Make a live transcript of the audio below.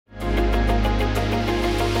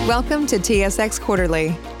Welcome to TSX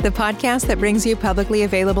Quarterly, the podcast that brings you publicly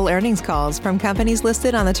available earnings calls from companies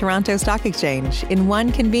listed on the Toronto Stock Exchange in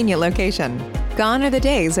one convenient location. Gone are the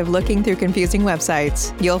days of looking through confusing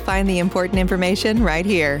websites. You'll find the important information right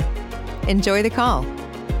here. Enjoy the call.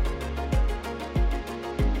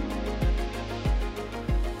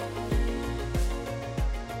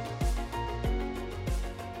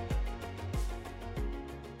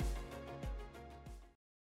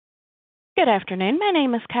 Good afternoon. My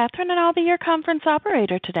name is Catherine, and I'll be your conference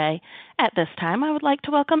operator today. At this time, I would like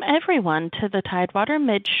to welcome everyone to the Tidewater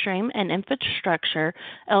Midstream and Infrastructure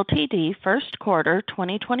Ltd. First Quarter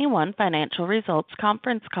 2021 Financial Results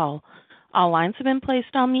Conference Call. All lines have been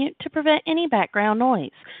placed on mute to prevent any background noise.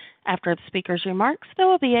 After the speaker's remarks, there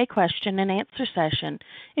will be a question and answer session.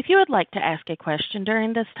 If you would like to ask a question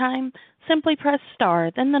during this time, simply press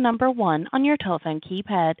star, then the number 1 on your telephone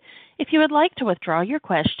keypad. If you would like to withdraw your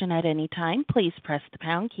question at any time, please press the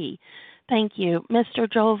pound key. Thank you.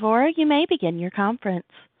 Mr. Joel Vora, you may begin your conference.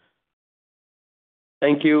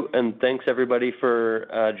 Thank you, and thanks everybody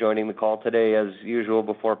for joining the call today. As usual,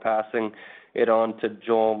 before passing it on to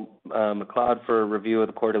Joel MacLeod for a review of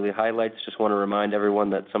the quarterly highlights, just want to remind everyone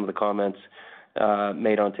that some of the comments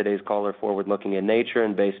made on today's call are forward-looking in nature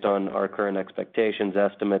and based on our current expectations,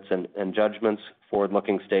 estimates, and judgments.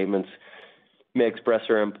 Forward-looking statements we express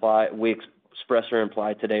or imply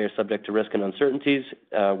today are subject to risk and uncertainties,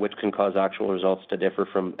 which can cause actual results to differ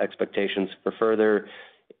from expectations. For further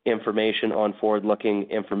information on forward-looking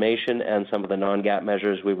information and some of the non-GAAP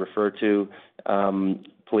measures we refer to,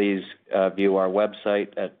 please view our website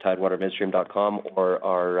at tidewatermidstream.com or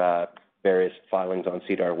our various filings on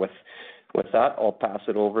SEDAR. With that, I'll pass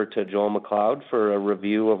it over to Joel MacLeod for a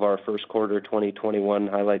review of our first quarter 2021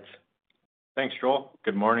 highlights. Thanks, Joel.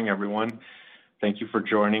 Good morning, everyone. Thank you for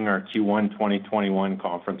joining our Q1 2021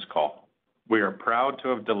 conference call. We are proud to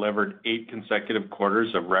have delivered 8 consecutive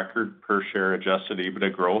quarters of record per-share adjusted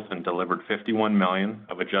EBITDA growth and delivered $51 million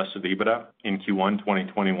of adjusted EBITDA in Q1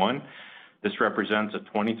 2021. This represents a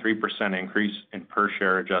 23% increase in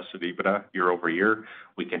per-share adjusted EBITDA year over year.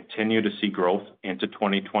 We continue to see growth into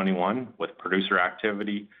 2021 with producer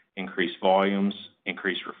activity, increased volumes,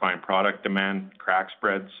 increased refined product demand, crack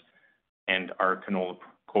spreads, and our canola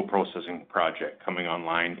co-processing project coming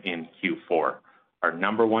online in Q4. Our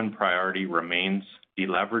number one priority remains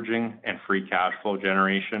deleveraging and free cash flow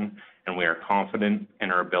generation, and we are confident in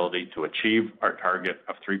our ability to achieve our target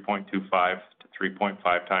of 3.25 to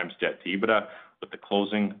 3.5 times debt to EBITDA with the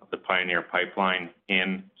closing of the Pioneer Pipeline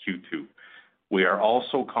in Q2. We are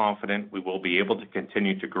also confident we will be able to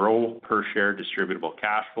continue to grow per share distributable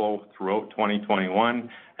cash flow throughout 2021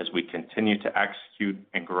 as we continue to execute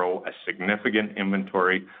and grow a significant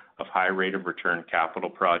inventory of high rate of return capital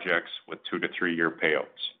projects with 2 to 3 year payouts.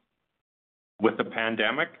 With the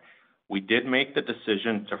pandemic, we did make the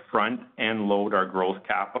decision to front and load our growth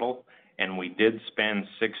capital, and we did spend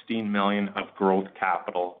 $16 million of growth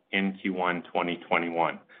capital in Q1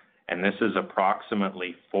 2021. And this is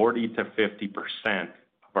approximately 40 to 50%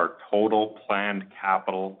 of our total planned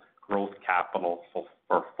growth capital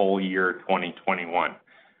for full year 2021.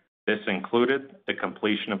 This included the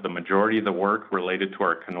completion of the majority of the work related to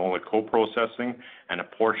our canola co-processing and a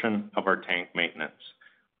portion of our tank maintenance.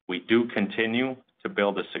 We do continue to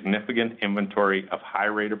build a significant inventory of high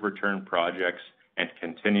rate of return projects and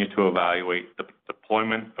continue to evaluate the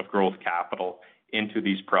deployment of growth capital into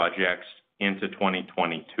these projects into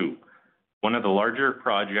 2022. One of the larger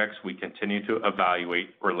projects we continue to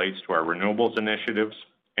evaluate relates to our renewables initiatives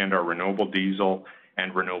and our renewable diesel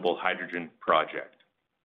and renewable hydrogen project.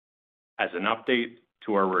 As an update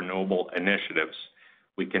to our renewable initiatives,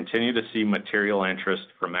 we continue to see material interest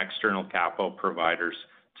from external capital providers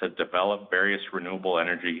to develop various renewable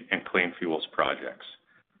energy and clean fuels projects.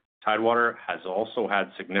 Tidewater has also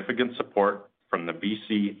had significant support from the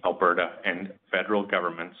BC, Alberta, and federal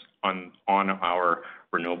governments on our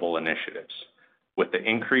renewable initiatives. With the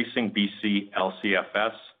increasing BC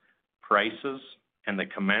LCFS prices and the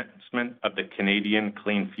commencement of the Canadian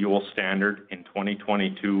Clean Fuel Standard in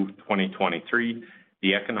 2022-2023,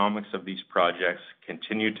 the economics of these projects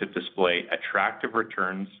continue to display attractive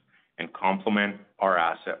returns and complement our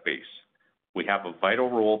asset base. We have a vital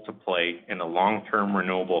role to play in the long-term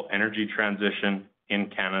renewable energy transition in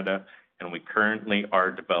Canada, and we currently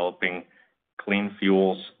are developing clean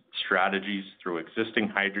fuels strategies through existing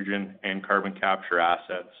hydrogen and carbon capture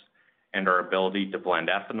assets and our ability to blend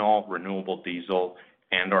ethanol, renewable diesel,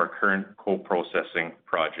 and our current co-processing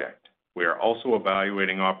project. We are also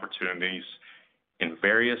evaluating opportunities in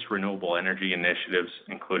various renewable energy initiatives,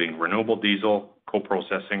 including renewable diesel,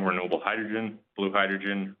 co-processing renewable hydrogen, blue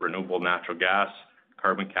hydrogen, renewable natural gas,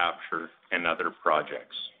 carbon capture, and other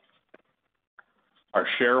projects. Our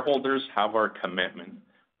shareholders have our commitment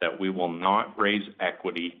that we will not raise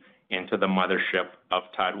equity into the mothership of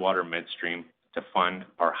Tidewater Midstream to fund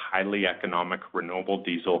our highly economic renewable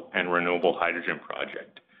diesel and renewable hydrogen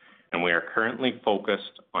project. And we are currently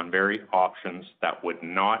focused on various options that would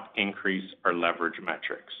not increase our leverage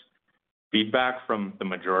metrics. Feedback from the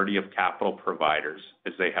majority of capital providers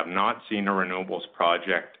is they have not seen a renewables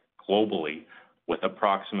project globally with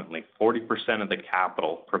approximately 40% of the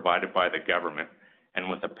capital provided by the government and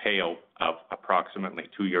with a payout of approximately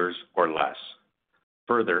 2 years or less.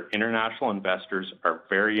 Further, international investors are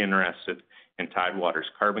very interested in Tidewater's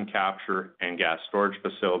carbon capture and gas storage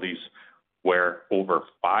facilities, where over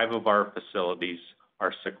 5 of our facilities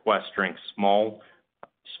are sequestering small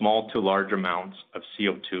to large amounts of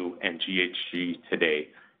CO2 and GHG today,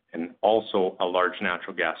 and also a large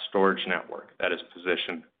natural gas storage network that is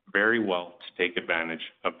positioned very well to take advantage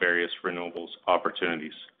of various renewables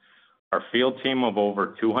opportunities. Our field team of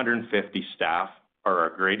over 250 staff are our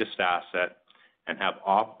greatest asset and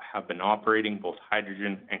have been operating both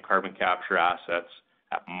hydrogen and carbon capture assets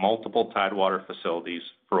at multiple Tidewater facilities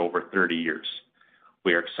for over 30 years.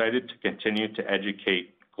 We are excited to continue to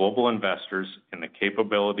educate global investors in the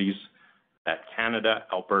capabilities that Canada,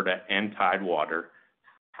 Alberta, and Tidewater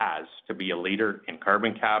has to be a leader in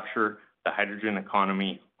carbon capture, the hydrogen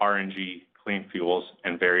economy, RNG, clean fuels,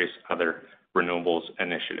 and various other renewables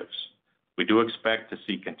initiatives. We do expect to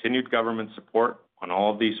see continued government support on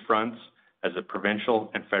all of these fronts as the provincial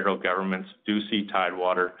and federal governments do see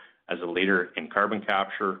Tidewater as a leader in carbon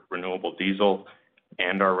capture, renewable diesel,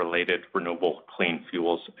 and our related renewable clean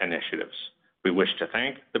fuels initiatives. We wish to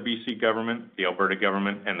thank the BC government, the Alberta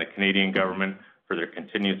government, and the Canadian government for their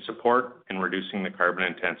continued support in reducing the carbon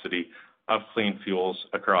intensity of clean fuels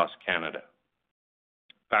across Canada.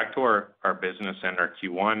 Back to our business and our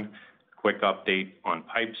Q1, quick update on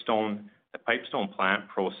Pipestone. The Pipestone plant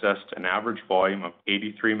processed an average volume of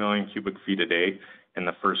 83 million cubic feet a day in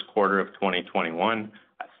the first quarter of 2021,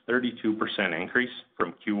 a 32% increase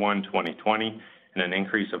from Q1 2020 and an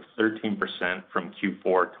increase of 13% from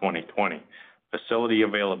Q4 2020. Facility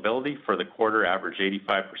availability for the quarter averaged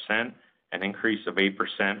 85%, an increase of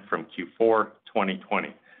 8% from Q4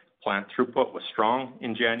 2020. Plant throughput was strong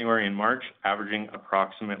in January and March, averaging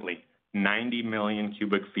approximately 90 million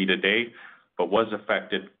cubic feet a day, but was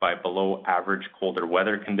affected by below average colder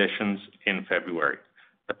weather conditions in February.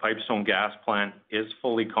 The Pipestone gas plant is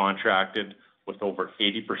fully contracted with over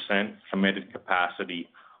 80% committed capacity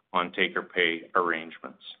on take-or-pay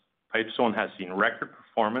arrangements. Pipestone has seen record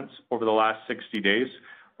performance over the last 60 days,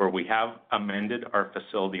 where we have amended our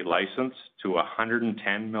facility license to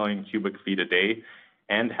 110 million cubic feet a day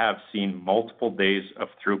and have seen multiple days of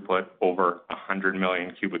throughput over 100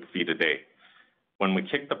 million cubic feet a day. When we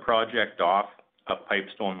kicked the project off of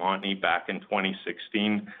Pipestone Montney back in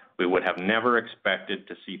 2016, we would have never expected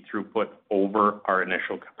to see throughput over our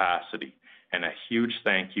initial capacity. And a huge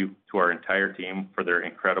thank you to our entire team for their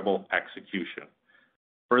incredible execution.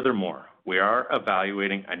 Furthermore, we are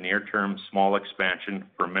evaluating a near-term small expansion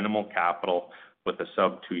for minimal capital with a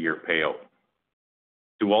sub-2-year payout.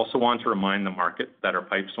 I do also want to remind the market that our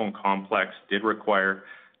Pipestone complex did require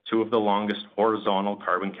 2 of the longest horizontal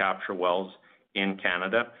carbon capture wells in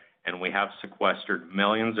Canada, and we have sequestered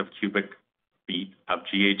millions of cubic feet of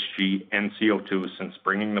GHG and CO2 since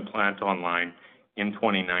bringing the plant online in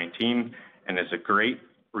 2019, and is a great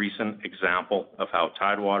recent example of how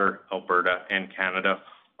Tidewater, Alberta, and Canada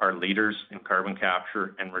are leaders in carbon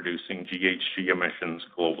capture and reducing GHG emissions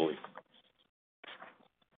globally.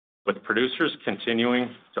 With producers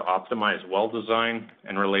continuing to optimize well design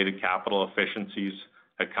and related capital efficiencies,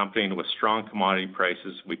 accompanied with strong commodity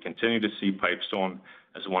prices, we continue to see Pipestone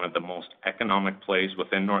as one of the most economic plays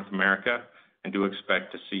within North America and do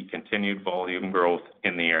expect to see continued volume growth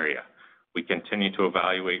in the area. We continue to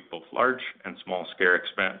evaluate both large and small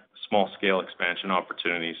scale expansion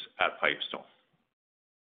opportunities at Pipestone.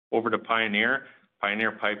 Over to Pioneer.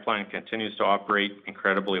 Pioneer Pipeline continues to operate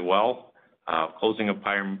incredibly well. Closing of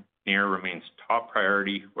Pioneer remains top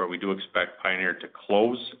priority, where we do expect Pioneer to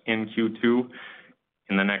close in Q2.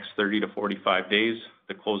 In the next 30 to 45 days,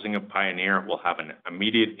 the closing of Pioneer will have an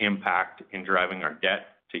immediate impact in driving our debt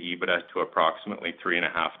to EBITDA to approximately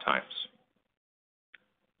 3.5 times.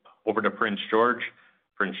 Over to Prince George.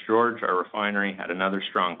 Prince George, our refinery, had another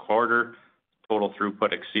strong quarter. Total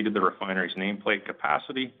throughput exceeded the refinery's nameplate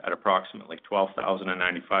capacity at approximately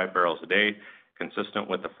 12,095 barrels a day, consistent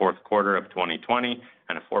with the fourth quarter of 2020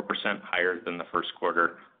 and a 4% higher than the first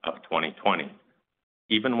quarter of 2020.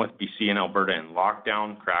 Even with BC and Alberta in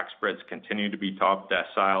lockdown, crack spreads continue to be top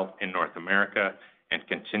decile in North America, and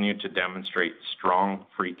continue to demonstrate strong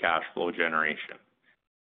free cash flow generation.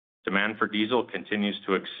 Demand for diesel continues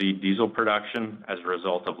to exceed diesel production as a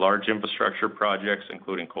result of large infrastructure projects,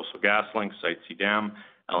 including Coastal GasLink, Site C Dam,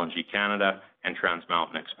 LNG Canada, and Trans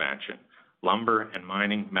Mountain expansion. Lumber and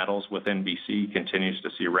mining metals within BC continues to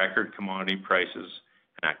see record commodity prices,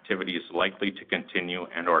 and activity is likely to continue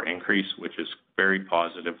and or increase, which is very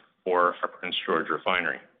positive for our Prince George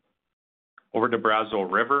refinery. Over to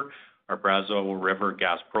Brazeau River, our Brazeau River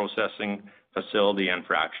gas processing facility and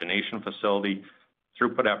fractionation facility.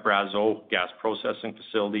 Throughput at Brazeau gas processing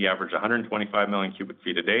facility averaged 125 million cubic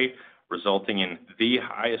feet a day, resulting in the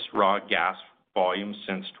highest raw gas volume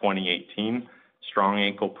since 2018. Strong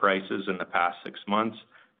AECO prices in the past 6 months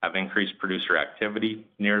have increased producer activity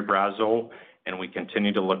near Brazeau, and we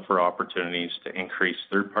continue to look for opportunities to increase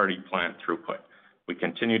third-party plant throughput. We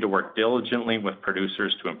continue to work diligently with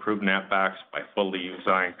producers to improve netbacks by fully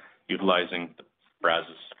utilizing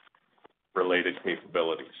Brazeau's related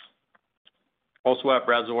capabilities. Also at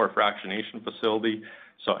Brazeau, our fractionation facility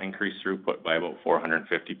saw increased throughput by about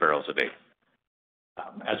 450 barrels a day.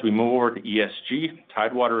 As we move over to ESG,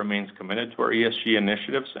 Tidewater remains committed to our ESG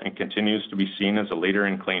initiatives and continues to be seen as a leader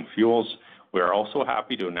in clean fuels. We are also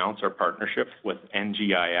happy to announce our partnership with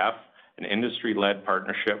NGIF, an industry-led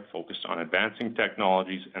partnership focused on advancing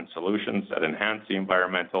technologies and solutions that enhance the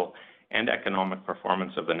environmental and economic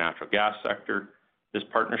performance of the natural gas sector. This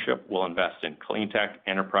partnership will invest in clean tech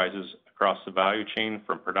enterprises across the value chain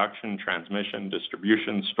from production, transmission,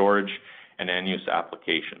 distribution, storage, and end-use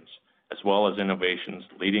applications, as well as innovations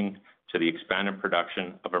leading to the expanded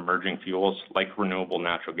production of emerging fuels like renewable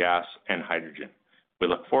natural gas and hydrogen. We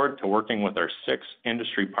look forward to working with our 6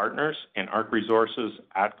 industry partners in ARC Resources,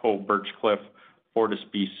 ATCO, Birchcliff,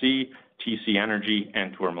 FortisBC, TC Energy,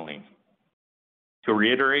 and Tourmaline. To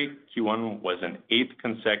reiterate, Q1 was an 8th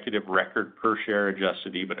consecutive record per share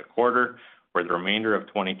adjusted EBITDA quarter, where the remainder of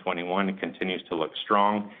 2021 continues to look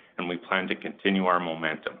strong, and we plan to continue our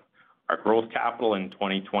momentum. Our growth capital in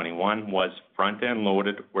 2021 was front-end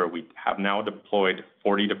loaded, where we have now deployed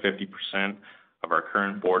 40 to 50% of our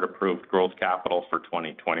current board-approved growth capital for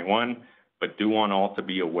 2021, but do want all to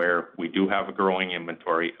be aware we do have a growing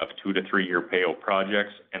inventory of 2 to 3 year payout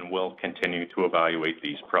projects and will continue to evaluate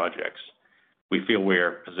these projects. We feel we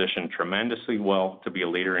are positioned tremendously well to be a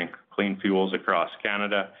leader in clean fuels across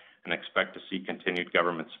Canada and expect to see continued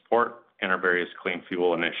government support in our various clean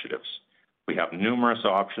fuel initiatives. We have numerous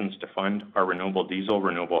options to fund our renewable diesel,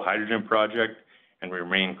 renewable hydrogen project, and we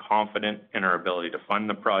remain confident in our ability to fund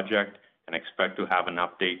the project and expect to have an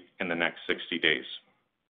update in the next 60 days.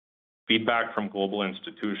 Feedback from global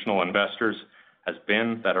institutional investors has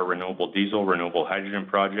been that our renewable diesel, renewable hydrogen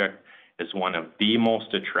project is one of the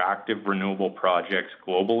most attractive renewable projects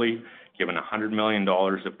globally, given $100 million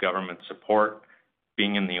of government support,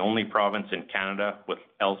 being in the only province in Canada with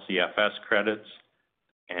LCFS credits,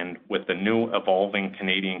 and with the new evolving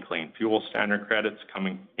Canadian Clean Fuel Standard credits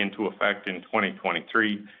coming into effect in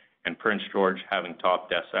 2023, and Prince George having top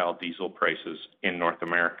decile diesel prices in North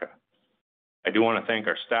America. I do want to thank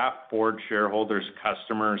our staff, board, shareholders,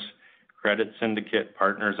 customers, credit syndicate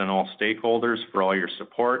partners, and all stakeholders for all your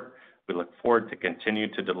support. We look forward to continue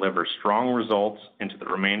to deliver strong results into the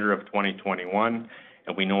remainder of 2021,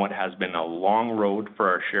 and we know it has been a long road for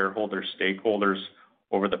our shareholders, stakeholders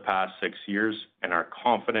over the past 6 years, and are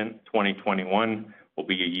confident 2021 will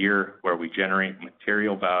be a year where we generate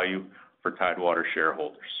material value for Tidewater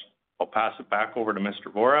shareholders. I'll pass it back over to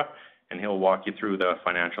Mr. Vorra, and he'll walk you through the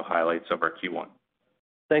financial highlights of our Q1.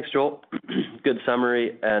 Thanks, Joel. Good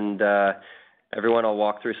summary, and everyone, I'll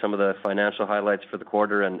walk through some of the financial highlights for the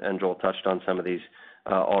quarter, and Joel touched on some of these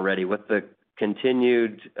already. With the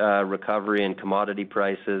continued recovery in commodity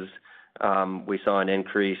prices, we saw an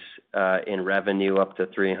increase in revenue up to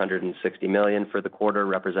 $360 million for the quarter,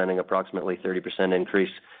 representing approximately 30% increase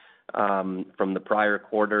from the prior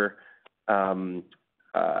quarter,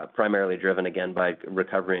 primarily driven again by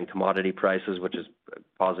recovery in commodity prices, which has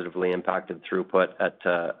positively impacted throughput at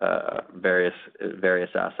various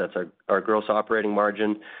assets. Our gross operating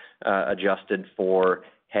margin adjusted for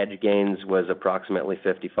hedge gains was approximately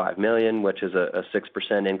 $55 million, which is a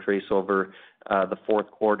 6% increase over the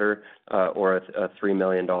fourth quarter, or a $3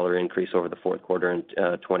 million increase over the fourth quarter in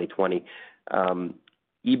 2020.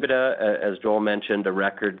 EBITDA, as Joel mentioned, a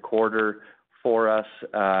record quarter for us,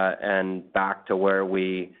 and back to where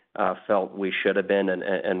we felt we should have been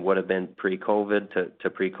and would have been pre-COVID to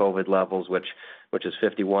pre-COVID levels, which is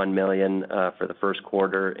 $51 million for the first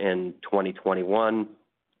quarter in 2021.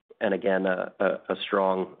 And again, a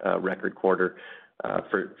strong record quarter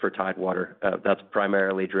for Tidewater. That's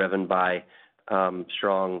primarily driven by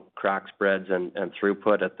strong crack spreads and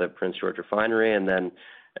throughput at the Prince George Refinery, and then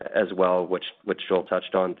as well, which Joel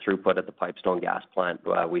touched on, throughput at the Pipestone gas plant.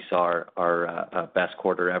 We saw our best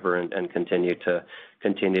quarter ever and continue to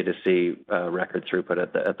see record throughput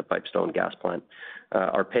at the Pipestone gas plant.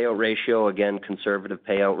 Our payout ratio, again, conservative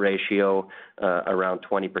payout ratio, around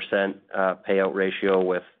 20% payout ratio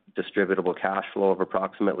with distributable cash flow of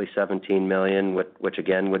approximately $17 million, which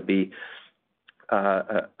again would be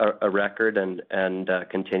a record, and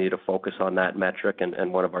continue to focus on that metric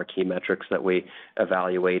and one of our key metrics that we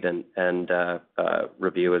evaluate and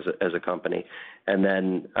review as a company. And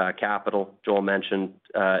then capital, Joel mentioned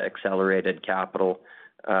accelerated capital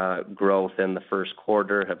growth in the first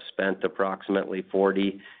quarter, have spent approximately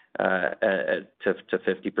 40 to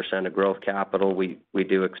 50% of growth capital. We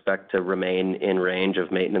do expect to remain in range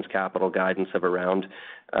of maintenance capital guidance of around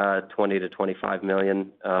 20 to 25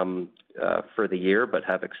 million for the year, but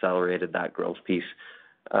have accelerated that growth piece.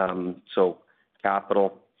 So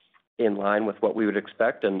capital in line with what we would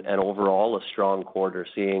expect, and overall a strong quarter,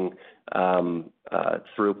 seeing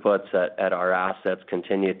throughputs at our assets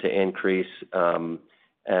continue to increase,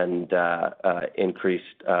 and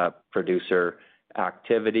increased producer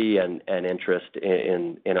activity and interest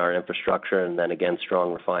in our infrastructure, and then again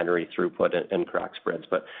strong refinery throughput and crack spreads.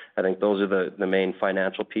 But I think those are the main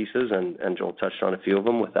financial pieces, and Joel touched on a few of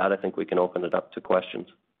them. With that, I think we can open it up to questions.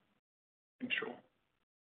 Thanks, Joel.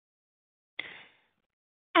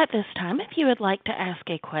 At this time, if you would like to ask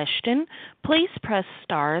a question, please press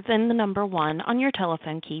star, then the number 1 on your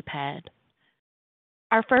telephone keypad.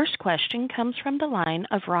 Our first question comes from the line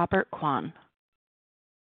of Robert Kwan.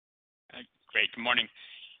 Great. Good morning.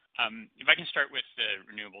 If I can start with the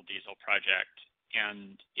renewable diesel project,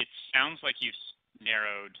 and it sounds like you've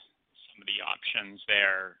narrowed some of the options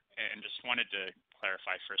there, and just wanted to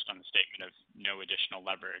clarify first on the statement of no additional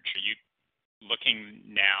leverage. Are you looking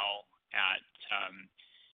now at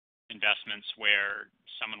investments where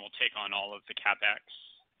someone will take on all of the CapEx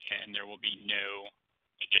and there will be no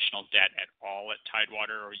additional debt at all at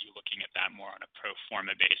Tidewater, or are you looking at that more on a pro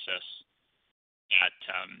forma basis, that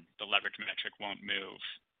the leverage metric won't move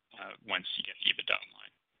once you get EBITDA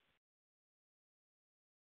online?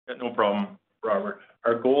 No problem, Robert.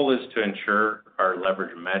 Our goal is to ensure our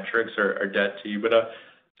leverage metrics, our debt to EBITDA,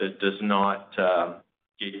 that does not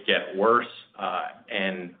get worse,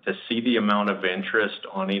 and to see the amount of interest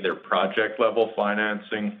on either project level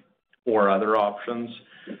financing or other options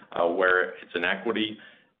where it's an equity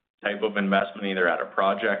type of investment, either at a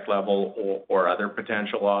project level or other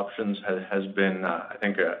potential options, has been, I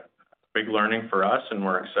think, a big learning for us, and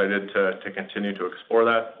we're excited to continue to explore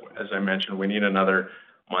that. As I mentioned, we need another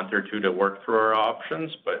month or two to work through our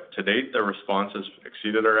options, but to date, the responses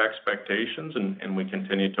exceeded our expectations, and we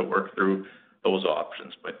continue to work through those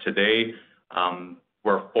options. But today,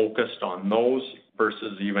 we're focused on those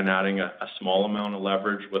versus even adding a small amount of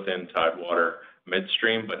leverage within Tidewater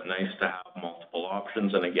Midstream, but nice to have multiple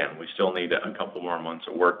options. And again, we still need a couple more months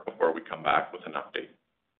of work before we come back with an update.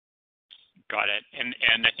 Got it. And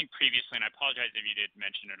I think previously, and I apologize if you did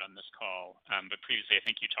mention it on this call, but previously I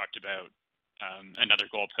think you talked about another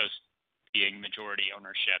goalpost being majority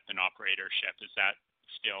ownership and operatorship. Is that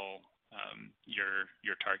still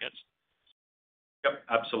your targets? Yep,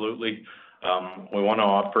 absolutely. We want to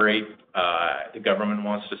operate. The government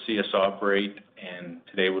wants to see us operate, and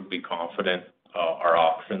today would be confident our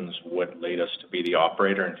options would lead us to be the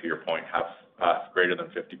operator, and to your point, have greater than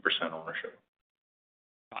 50% ownership.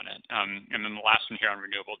 Got it. And then the last one here on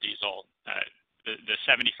renewable diesel, the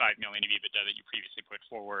 75 million of EBITDA that you previously put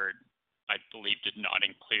forward, I believe, did not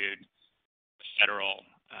include the federal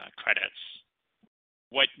credits.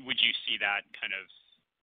 What would you see that kind of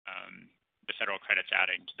the federal credits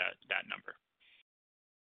adding to that number?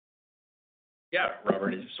 Yeah,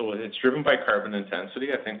 Robert. So it's driven by carbon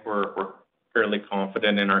intensity. I think we're fairly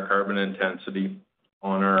confident in our carbon intensity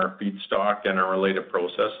on our feedstock and our related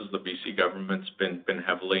processes. The BC government's been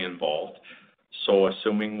heavily involved. So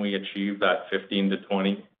assuming we achieve that 15 to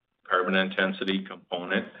 20 carbon intensity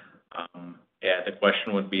component, the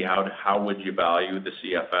question would be how would you value the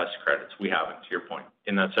CFS credits? We haven't, to your point.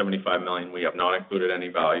 In that 75 million, we have not included any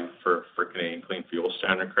value for Canadian Clean Fuel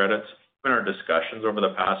Standard credits. In our discussions over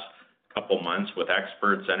the past couple months with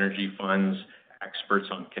experts, energy funds, experts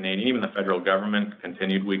on Canadian, even the federal government,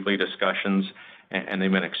 continued weekly discussions, and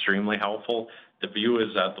they've been extremely helpful. The view is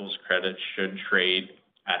that those credits should trade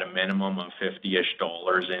at a minimum of $50-ish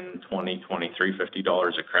in 2023,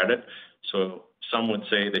 $50 a credit. So some would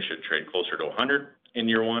say they should trade closer to 100. in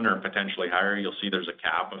year one or potentially higher. You'll see there's a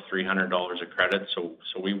cap of $300 a credit, so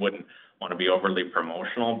we wouldn't want to be overly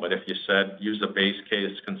promotional. But if you said use a base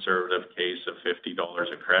case, conservative case of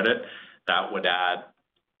 $50 a credit, that would add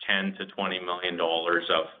 $10 to $20 million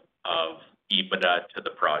of EBITDA to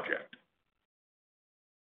the project.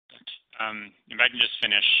 If I can just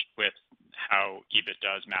finish with how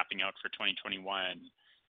EBITDA is mapping out for 2021.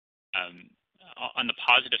 On the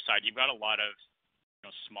positive side, you've got a lot of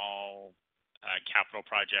small capital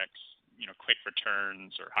projects, quick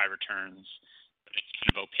returns or high returns, but it's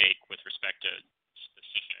kind of opaque with respect to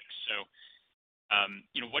specifics. So,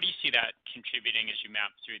 what do you see that contributing as you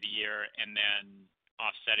map through the year, and then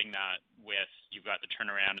offsetting that with you've got the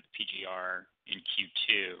turnaround at the PGR in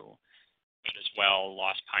Q2, but as well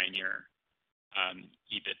Lost Pioneer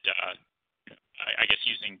EBITDA. I guess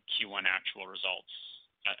using Q1 actual results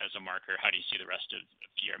as a marker, how do you see the rest of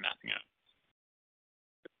the year mapping out?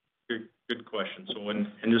 Good question. So, and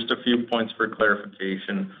just a few points for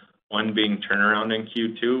clarification. One being turnaround in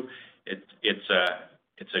Q2, it's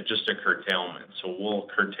just a curtailment. So we'll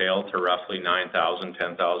curtail to roughly 9,000,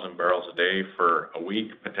 10,000 barrels a day for a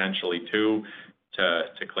week, potentially two,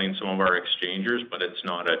 to clean some of our exchangers, but it's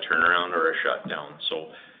not a turnaround or a shutdown.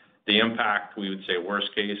 So the impact, we would say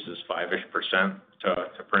worst case is 5-ish%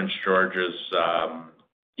 to Prince George's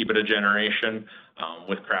EBITDA generation.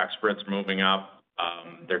 With crack spreads moving up,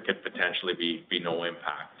 there could potentially be no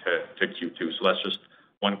impact to Q2. So that's just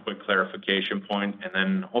one quick clarification point. And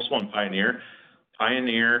then also on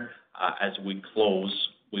Pioneer, as we close,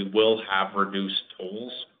 we will have reduced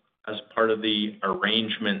tolls as part of the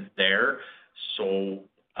arrangement there. So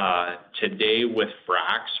today with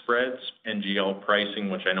frac spreads, NGL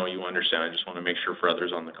pricing, which I know you understand, I just want to make sure for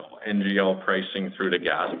others on the call, NGL pricing through the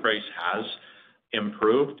gas price has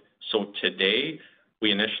improved. So today,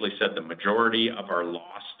 we initially said the majority of our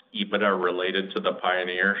lost EBITDA related to the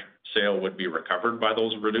Pioneer sale would be recovered by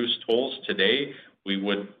those reduced tolls. Today, we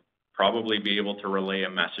would probably be able to relay a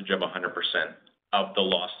message of 100% of the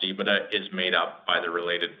lost EBITDA is made up by the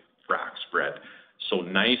related frac spread. So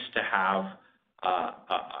nice to have,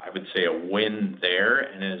 I would say, a win there.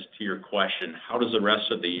 And as to your question, how does the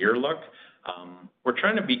rest of the year look? We're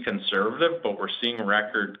trying to be conservative, but we're seeing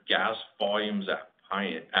record gas volumes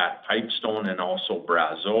at Pipestone and also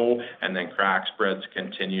Brazeau, and then crack spreads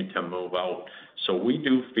continue to move out. So we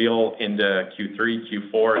do feel into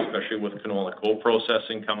Q3, Q4, especially with canola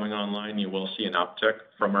co-processing coming online, you will see an uptick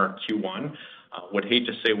from our Q1. Would hate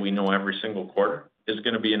to say we know every single quarter is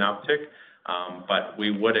going to be an uptick, but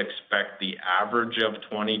we would expect the average of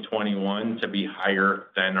 2021 to be higher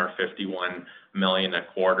than our 51 million a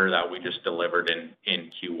quarter that we just delivered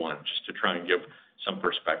in Q1, just to try and give some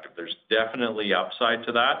perspective. There's definitely upside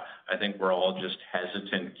to that. I think we're all just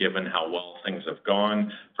hesitant given how well things have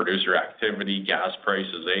gone. Producer activity, gas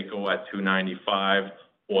prices, AECO at $2.95,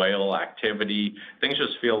 oil activity. Things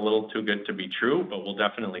just feel a little too good to be true, but we'll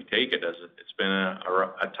definitely take it as it's been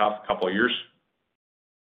a tough couple of years.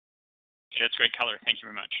 Yeah, that's great color. Thank you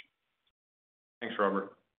very much. Thanks,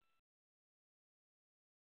 Robert.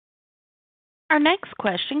 Our next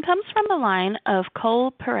question comes from the line of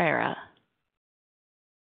Cole Pereira.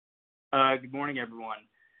 Good morning, everyone.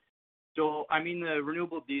 So, the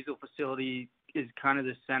renewable diesel facility is kind of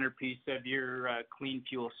the centerpiece of your clean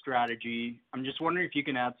fuel strategy. I'm just wondering if you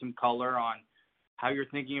can add some color on how you're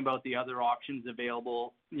thinking about the other options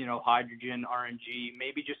available, hydrogen, RNG,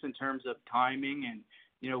 maybe just in terms of timing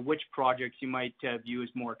and, which projects you might view as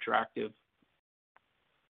more attractive.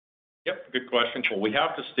 Yep, good question. Well, we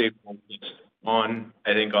have to stay focused on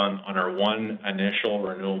our one initial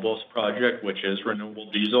renewables project, which is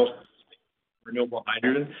renewable diesel, renewable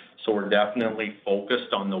hydrogen. So we're definitely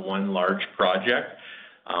focused on the one large project.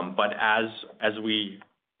 But as we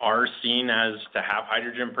are seen as to have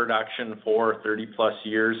hydrogen production for 30 plus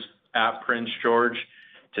years at Prince George,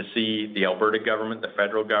 to see the Alberta government, the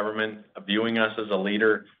federal government viewing us as a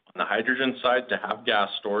leader on the hydrogen side, to have gas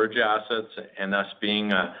storage assets, and us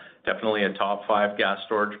being definitely a top 5 gas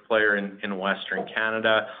storage player in Western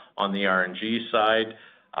Canada. On the RNG side,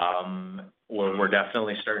 we're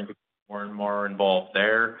definitely starting to get more and more involved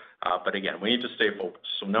there. But again, we need to stay focused.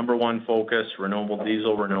 So number one focus, renewable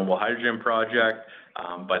diesel, renewable hydrogen project,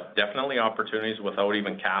 but definitely opportunities without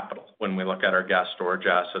even capital. When we look at our gas storage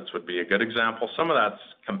assets would be a good example. Some of that's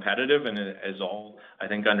competitive, and as all I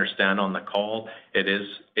think understand on the call, it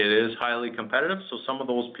is highly competitive. So some of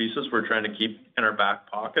those pieces we're trying to keep in our back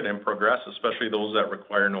pocket and progress, especially those that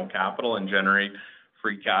require no capital and generate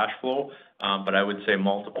free cash flow. But I would say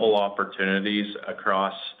multiple opportunities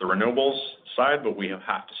across the renewables side, but we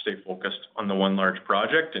have to stay focused on the one large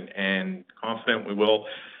project, and confident we will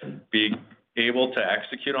be able to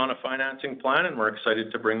execute on a financing plan, and we're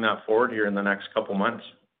excited to bring that forward here in the next couple months.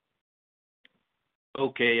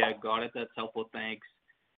 Okay, I got it. That's helpful. Thanks.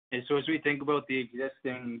 And so as we think about the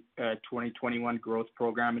existing 2021 growth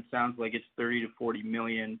program, it sounds like it's 30 to 40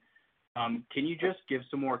 million. Can you just give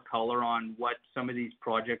some more color on what some of these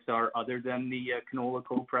projects are other than the canola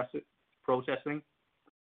co-processing?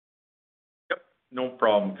 Yep, no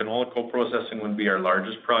problem. Canola co-processing would be our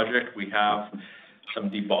largest project. We have some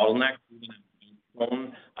debottleneck.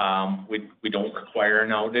 We don't require an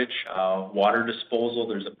outage. Water disposal,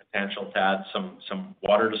 there's a potential to add some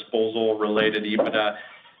water disposal related EBITDA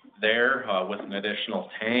there with an additional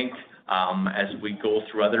tank. As we go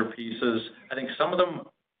through other pieces, I think some of them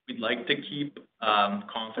we'd like to keep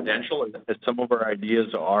confidential as some of our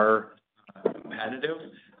ideas are competitive,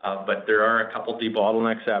 but there are a couple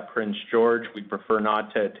debottlenecks at Prince George. We prefer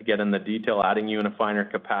not to get in the detail. Adding unifiner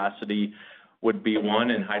capacity would be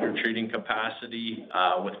one, and hydrotreating capacity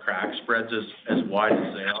with crack spreads as wide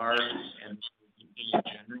as they are, and in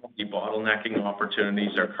general, debottlenecking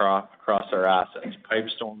opportunities across our assets,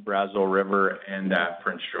 Pipestone, Brazeau River, and at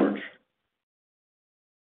Prince George.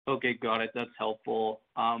 Okay, got it. That's helpful.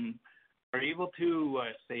 Are you able to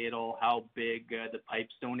say at all how big the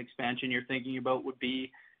Pipestone expansion you're thinking about would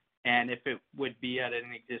be, and if it would be at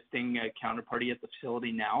an existing counterparty at the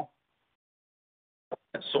facility now?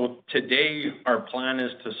 So today, our plan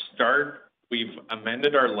is to start. We've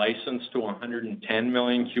amended our license to 110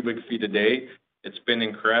 million cubic feet a day. It's been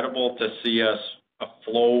incredible to see us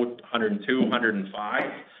afloat 102,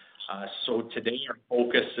 105. So today, our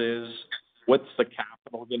focus is what's the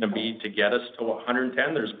capital going to be to get us to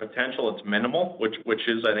 110? There's potential. It's minimal, which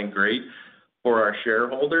is, I think, great for our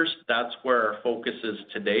shareholders. That's where our focus is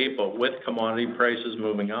today. But with commodity prices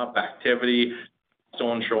moving up, activity,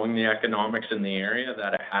 Stone showing the economics in the area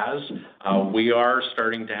that it has, we are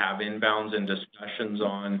starting to have inbounds and discussions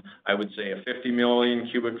on, I would say, a 50 million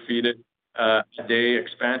cubic feet a day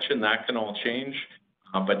expansion. That can all change.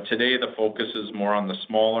 But today, the focus is more on the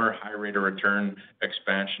smaller, high rate of return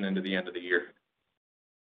expansion into the end of the year.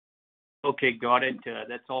 Okay, got it.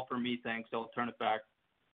 That's all for me. Thanks. I'll turn it back.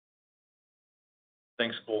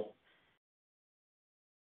 Thanks, Cole.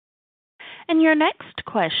 And your next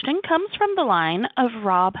question comes from the line of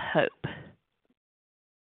Rob Hope.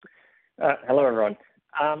 Hello, everyone.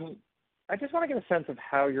 I just want to get a sense of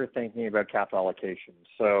how you're thinking about capital allocation.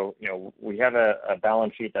 So, we have a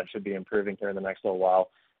balance sheet that should be improving here in the next little while.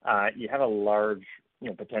 You have a large,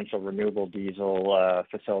 potential renewable diesel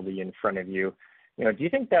facility in front of you. Do you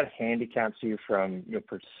think that handicaps you from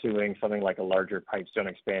pursuing something like a larger Pipestone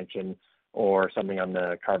expansion or something on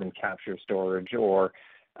the carbon capture storage? Or,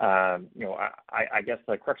 I guess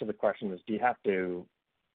the crux of the question is, do you have to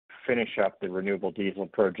finish up the renewable diesel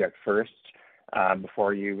project first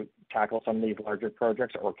before you tackle some of these larger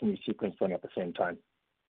projects, or can you sequence them at the same time?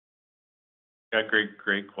 Yeah,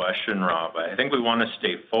 great question, Rob. I think we want to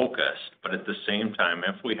stay focused, but at the same time,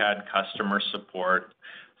 if we had customer support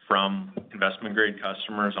from investment-grade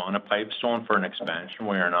customers on a Pipestone for an expansion,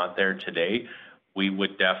 we are not there today, we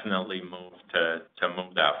would definitely move to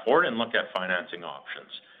move that forward and look at financing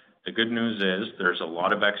options. The good news is there's a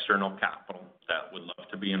lot of external capital that would love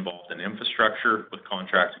to be involved in infrastructure with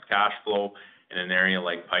contracted cash flow in an area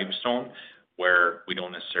like Pipestone, where we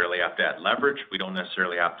don't necessarily have to add leverage, we don't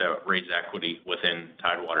necessarily have to raise equity within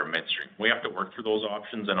Tidewater Midstream. We have to work through those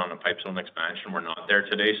options, and on a Pipestone expansion, we're not there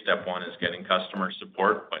today. Step one is getting customer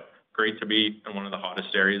support, but great to be in one of the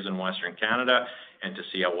hottest areas in Western Canada and to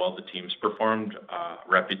see how well the team's performed.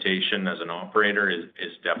 Reputation as an operator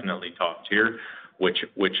is definitely top tier, which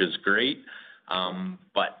is great.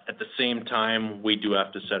 But at the same time, we do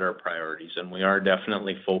have to set our priorities, and we are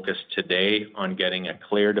definitely focused today on getting a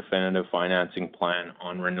clear, definitive financing plan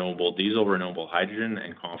on renewable diesel, renewable hydrogen,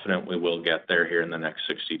 and confident we will get there here in the next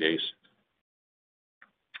 60 days.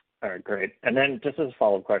 All right, great. And then just as a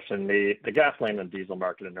follow-up question, the gasoline and diesel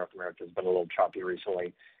market in North America has been a little choppy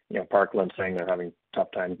recently. Parkland saying they're having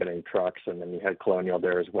tough time getting trucks, and then you had Colonial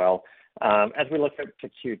there as well. As we look to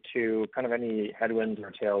Q2, kind of any headwinds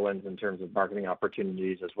or tailwinds in terms of marketing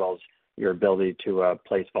opportunities as well as your ability to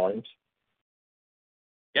place volumes?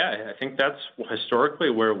 Yeah, I think that's historically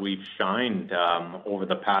where we've shined over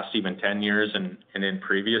the past even 10 years and in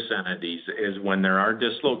previous entities is when there are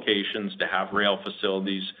dislocations to have rail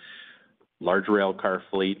facilities, large rail car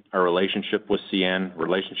fleet, our relationship with CN,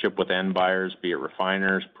 relationship with end buyers, be it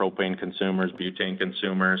refiners, propane consumers, butane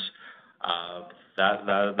consumers.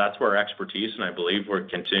 That's where our expertise, and I believe we're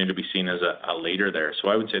continuing to be seen as a leader there. So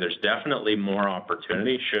I would say there's definitely more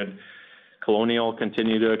opportunity should Colonial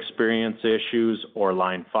continue to experience issues or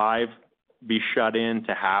Line 5 be shut in,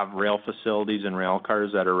 to have rail facilities and rail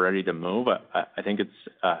cars that are ready to move, I think it's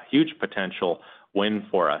a huge potential win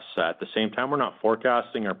for us. At the same time, we're not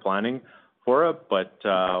forecasting or planning for it, but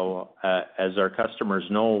as our customers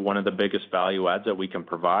know, one of the biggest value adds that we can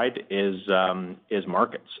provide is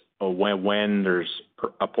markets. When there's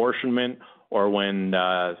apportionment or when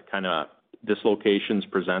kind of dislocations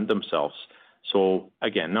present themselves. So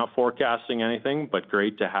again, not forecasting anything, but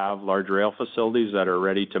great to have large rail facilities that are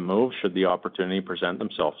ready to move should the opportunity present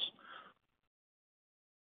themselves.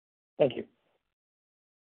 Thank you.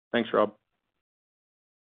 Thanks, Rob.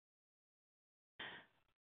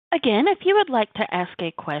 Again, if you would like to ask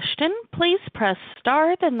a question, please press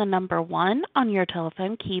star then the number 1 on your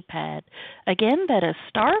telephone keypad. Again, that is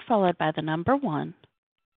star followed by the number 1.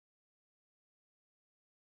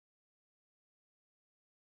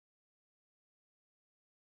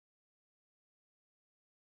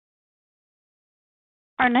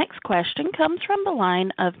 Our next question comes from the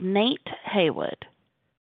line of Nate Haywood.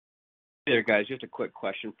 Hey there, guys. Just a quick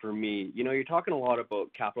question for me. You're talking a lot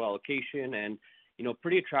about capital allocation and,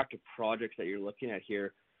 pretty attractive projects that you're looking at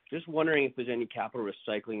here. Just wondering if there's any capital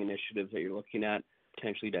recycling initiatives that you're looking at,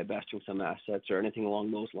 potentially divesting some assets or anything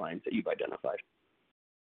along those lines that you've identified.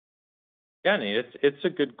 Yeah, Nate, it's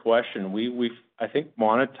a good question. We've I think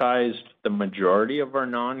monetized the majority of our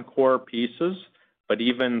non-core pieces, but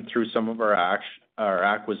even through some of our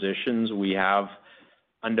acquisitions, we have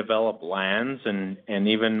undeveloped lands, and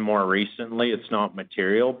even more recently, it's not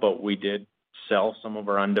material, but we did sell some of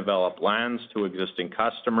our undeveloped lands to existing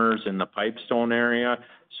customers in the Pipestone area.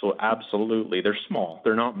 So absolutely, they're small.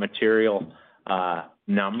 They're not material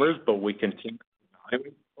numbers, but we continue to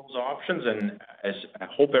evaluate those options. And as I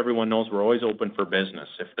hope everyone knows, we're always open for business.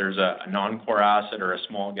 If there's a non-core asset or a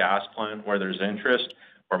small gas plant where there's interest,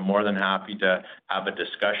 we're more than happy to have a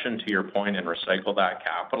discussion, to your point, and recycle that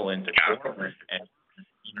capital into core and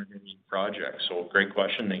projects. So great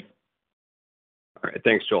question, Nate. All right.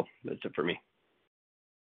 Thanks, Joel. That's it for me.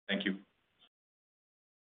 Thank you.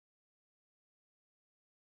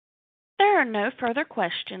 There are no further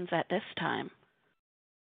questions at this time.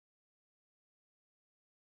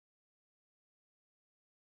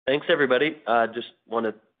 Thanks, everybody. Just want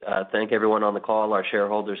to thank everyone on the call, our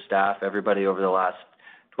shareholders, staff, everybody over the last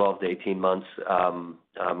 12 to 18 months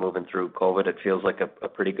moving through COVID. It feels like a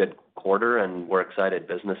pretty good quarter, and we're excited.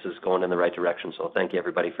 Business is going in the right direction. So thank you,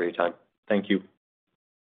 everybody, for your time. Thank you.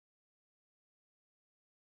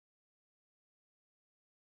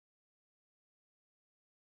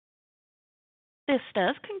 This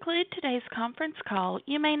does conclude today's conference call.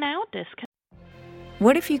 You may now disconnect.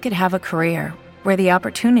 What if you could have a career where the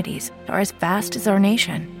opportunities are as vast as our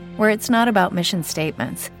nation, where it's not about mission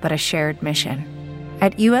statements, but a shared mission?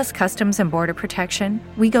 At U.S. Customs and Border Protection,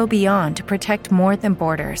 we go beyond to protect more than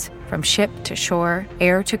borders. From ship to shore,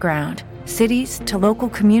 air to ground, cities to local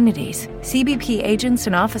communities, CBP agents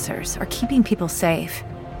and officers are keeping people safe.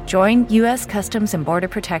 Join U.S. Customs and Border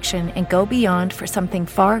Protection and go beyond for something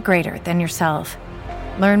far greater than yourself.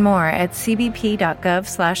 Learn more at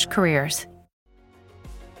cbp.gov/careers.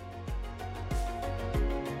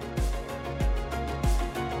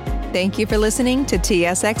 Thank you for listening to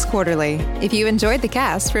TSX Quarterly. If you enjoyed the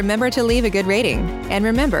cast, remember to leave a good rating. And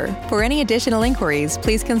remember, for any additional inquiries,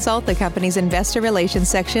 please consult the company's investor relations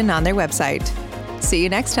section on their website. See you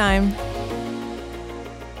next time.